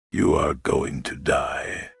You are going to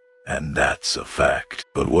die, and that's a fact.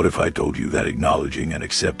 But what if I told you that acknowledging and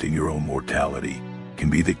accepting your own mortality can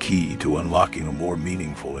be the key to unlocking a more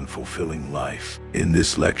meaningful and fulfilling life? In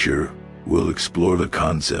this lecture, we'll explore the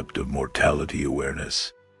concept of mortality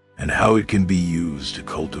awareness and how it can be used to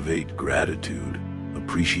cultivate gratitude,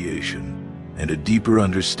 appreciation, and a deeper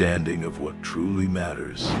understanding of what truly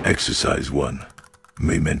matters. Exercise 1.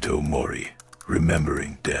 Memento mori.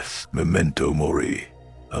 Remembering death. Memento mori,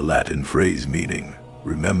 a Latin phrase meaning,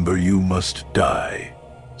 remember you must die,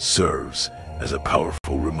 serves as a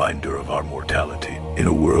powerful reminder of our mortality. In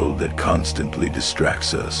a world that constantly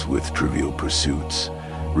distracts us with trivial pursuits,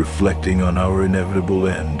 reflecting on our inevitable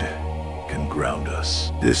end can ground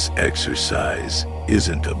us. This exercise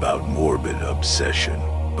isn't about morbid obsession,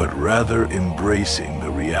 but rather embracing the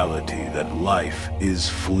reality that life is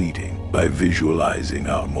fleeting. By visualizing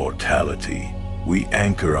our mortality, we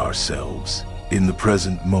anchor ourselves in the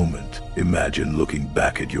present moment. Imagine looking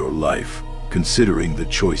back at your life, considering the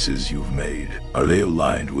choices you've made. Are they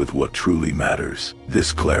aligned with what truly matters?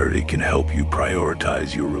 This clarity can help you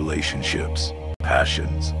prioritize your relationships,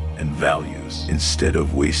 passions, and values. Instead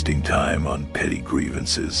of wasting time on petty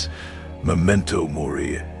grievances, Memento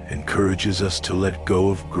Mori encourages us to let go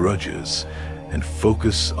of grudges and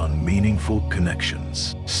focus on meaningful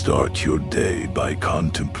connections. Start your day by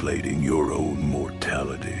contemplating your own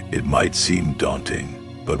mortality. It might seem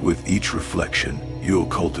daunting, but with each reflection, you'll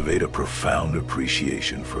cultivate a profound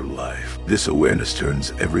appreciation for life. This awareness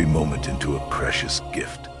turns every moment into a precious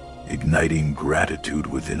gift, igniting gratitude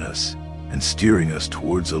within us and steering us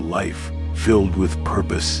towards a life filled with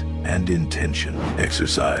purpose and intention.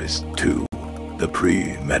 Exercise 2. The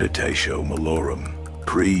premeditatio malorum.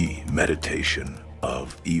 Premeditation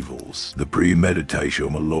of evils. The premeditatio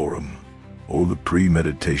malorum, or the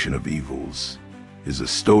premeditation of evils, is a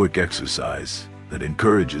Stoic exercise that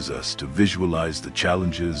encourages us to visualize the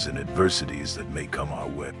challenges and adversities that may come our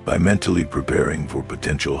way. By mentally preparing for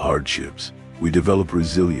potential hardships, we develop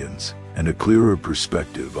resilience and a clearer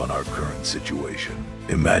perspective on our current situation.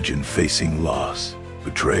 Imagine facing loss,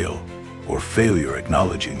 betrayal, or failure.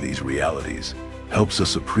 Acknowledging these realities helps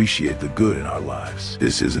us appreciate the good in our lives.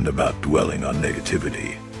 This isn't about dwelling on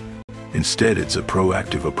negativity. Instead, it's a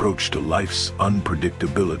proactive approach to life's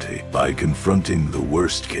unpredictability. By confronting the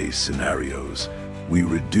worst-case scenarios, we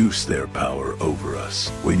reduce their power over us.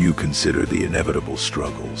 When you consider the inevitable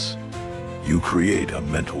struggles, you create a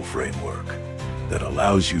mental framework that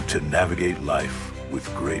allows you to navigate life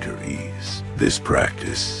with greater ease. This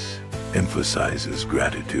practice emphasizes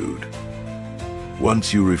gratitude.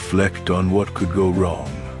 Once you reflect on what could go wrong,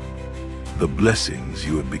 the blessings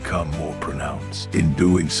you have become more pronounced. In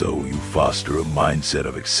doing so, you foster a mindset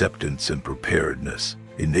of acceptance and preparedness,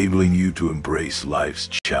 enabling you to embrace life's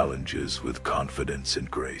challenges with confidence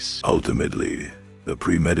and grace. Ultimately, the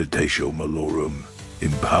premeditatio malorum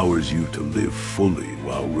empowers you to live fully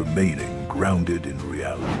while remaining grounded in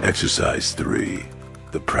reality. Exercise 3.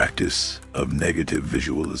 The practice of negative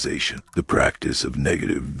visualization. The practice of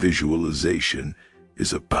negative visualization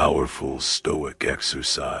is a powerful Stoic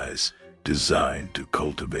exercise designed to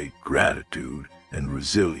cultivate gratitude and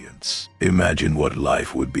resilience. Imagine what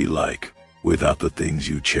life would be like without the things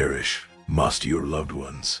you cherish, most your loved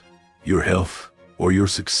ones, your health, or your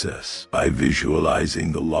success. By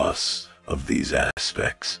visualizing the loss of these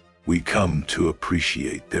aspects, we come to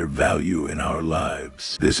appreciate their value in our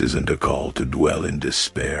lives. This isn't a call to dwell in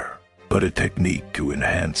despair, but a technique to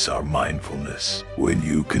enhance our mindfulness. When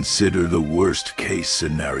you consider the worst-case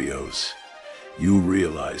scenarios, you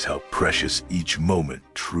realize how precious each moment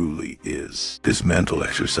truly is. This mental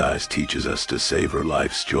exercise teaches us to savor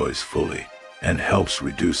life's joys fully and helps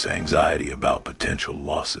reduce anxiety about potential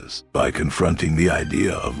losses. By confronting the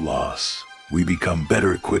idea of loss, we become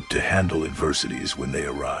better equipped to handle adversities when they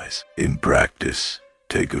arise. In practice,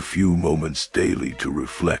 take a few moments daily to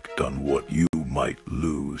reflect on what you might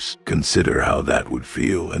lose. Consider how that would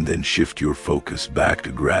feel and then shift your focus back to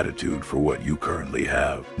gratitude for what you currently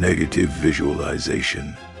have. Negative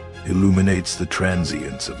visualization illuminates the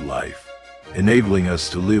transience of life, enabling us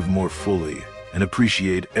to live more fully and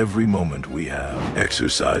appreciate every moment we have.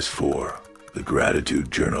 Exercise 4. The Gratitude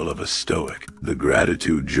Journal of a Stoic. The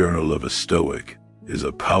Gratitude Journal of a Stoic is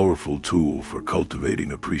a powerful tool for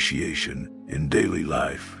cultivating appreciation in daily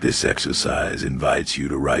life. This exercise invites you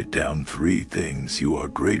to write down 3 things you are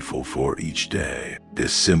grateful for each day.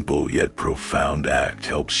 This simple yet profound act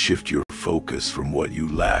helps shift your focus from what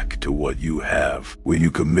you lack to what you have. When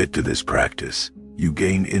you commit to this practice, you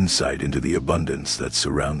gain insight into the abundance that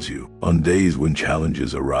surrounds you. On days when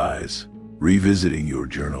challenges arise, revisiting your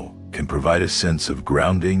journal can provide a sense of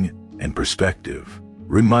grounding and perspective,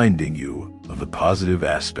 reminding you of the positive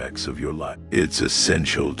aspects of your life. It's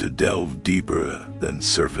essential to delve deeper than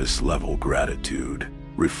surface-level gratitude.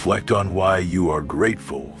 Reflect on why you are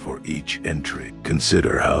grateful for each entry.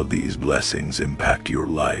 Consider how these blessings impact your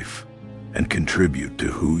life and contribute to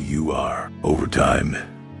who you are. Over time,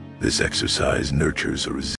 this exercise nurtures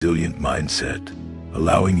a resilient mindset,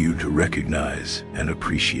 allowing you to recognize and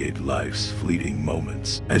appreciate life's fleeting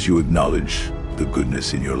moments. As you acknowledge the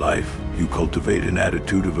goodness in your life, you cultivate an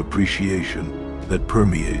attitude of appreciation that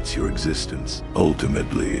permeates your existence.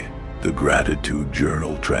 Ultimately, the gratitude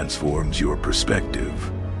journal transforms your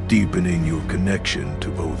perspective, deepening your connection to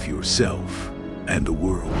both yourself and the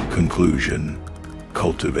world. Conclusion: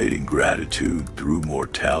 cultivating gratitude through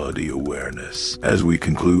mortality awareness. As we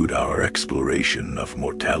conclude our exploration of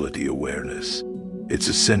mortality awareness, it's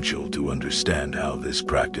essential to understand how this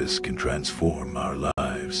practice can transform our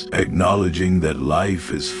lives. Acknowledging that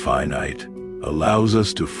life is finite allows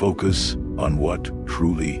us to focus on what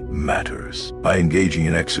truly matters. By engaging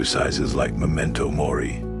in exercises like memento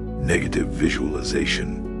mori, negative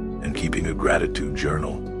visualization, and keeping a gratitude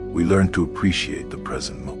journal, we learn to appreciate the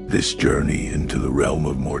present moment. This journey into the realm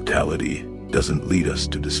of mortality doesn't lead us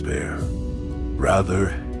to despair.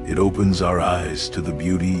 Rather, it opens our eyes to the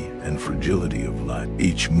beauty and fragility of life.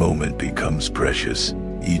 Each moment becomes precious,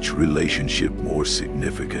 each relationship more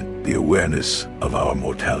significant. The awareness of our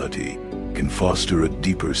mortality can foster a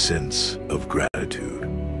deeper sense of gratitude,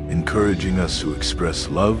 encouraging us to express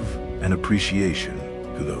love and appreciation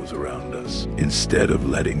to those around us. Instead of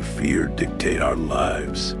letting fear dictate our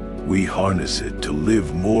lives, we harness it to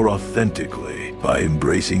live more authentically. By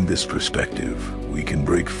embracing this perspective, we can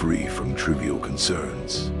break free from trivial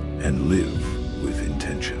concerns and live with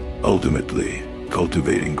intention. Ultimately,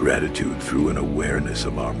 cultivating gratitude through an awareness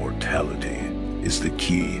of our mortality is the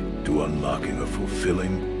key to unlocking a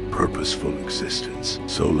fulfilling, purposeful existence.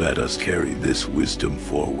 So let us carry this wisdom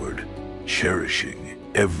forward, cherishing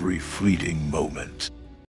every fleeting moment.